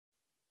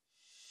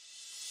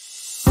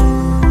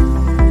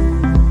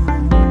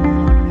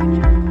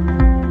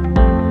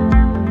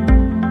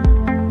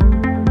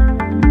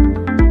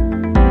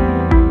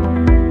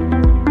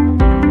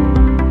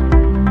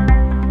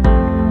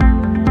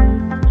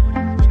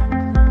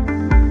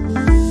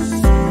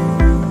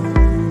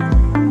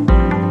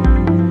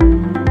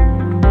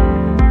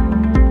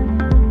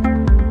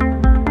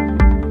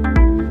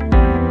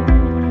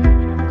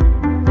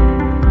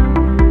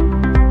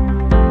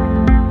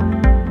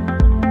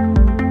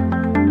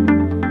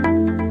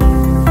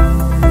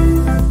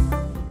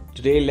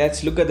Today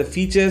let's look at the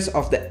features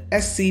of the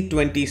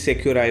S-C20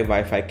 Secureye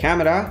Wi-Fi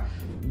camera.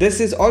 This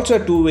is also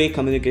a two-way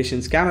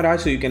communications camera,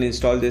 so you can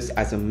install this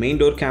as a main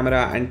door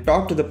camera and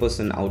talk to the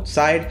person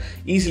outside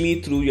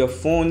easily through your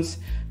phones.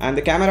 And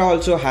the camera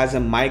also has a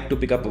mic to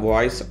pick up a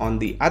voice on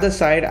the other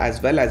side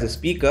as well as a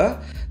speaker.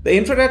 The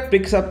infrared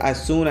picks up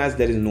as soon as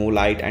there is no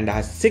light and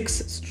has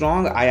 6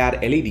 strong IR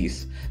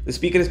LEDs. The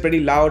speaker is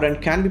pretty loud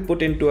and can be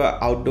put into an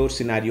outdoor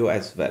scenario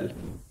as well.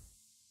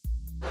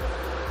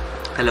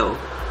 Hello.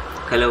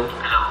 Hello.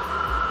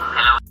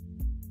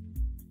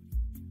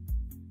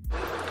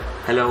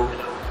 Hello.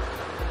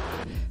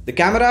 The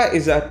camera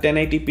is a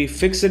 1080p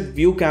fixed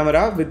view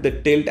camera with the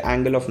tilt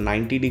angle of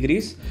 90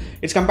 degrees.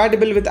 It's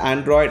compatible with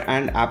Android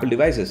and Apple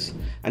devices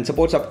and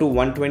supports up to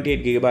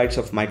 128 GB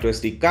of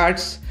microSD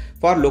cards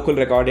for local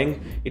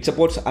recording. It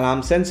supports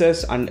alarm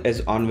sensors and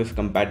is OnWif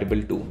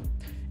compatible too.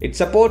 It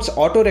supports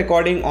auto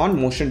recording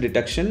on motion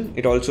detection.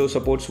 It also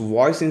supports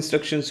voice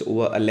instructions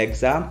over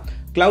Alexa,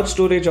 cloud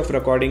storage of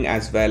recording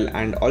as well,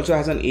 and also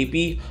has an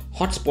AP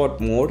hotspot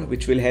mode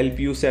which will help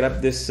you set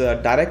up this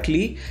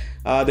directly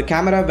the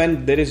camera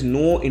when there is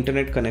no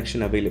internet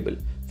connection available.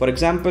 For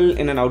example,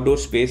 in an outdoor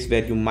space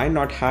where you might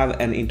not have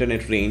an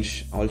internet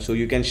range. Also,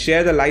 you can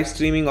share the live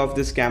streaming of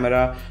this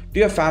camera to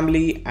your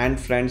family and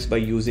friends by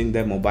using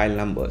their mobile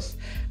numbers.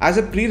 As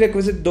a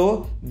prerequisite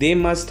though, they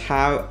must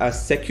have a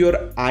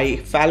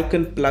Secureye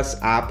Falcon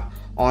Plus app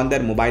on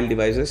their mobile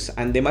devices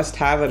and they must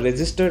have a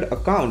registered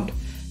account.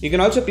 You can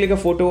also click a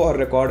photo or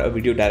record a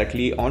video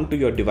directly onto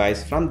your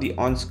device from the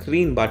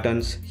on-screen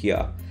buttons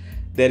here.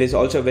 There is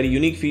also a very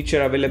unique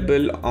feature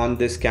available on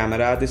this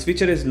camera. This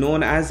feature is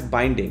known as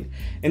binding.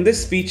 In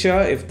this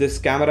feature, if this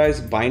camera is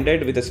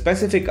binded with a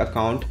specific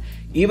account,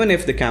 even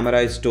if the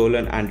camera is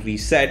stolen and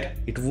reset,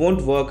 it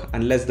won't work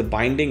unless the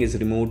binding is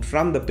removed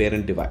from the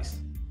parent device.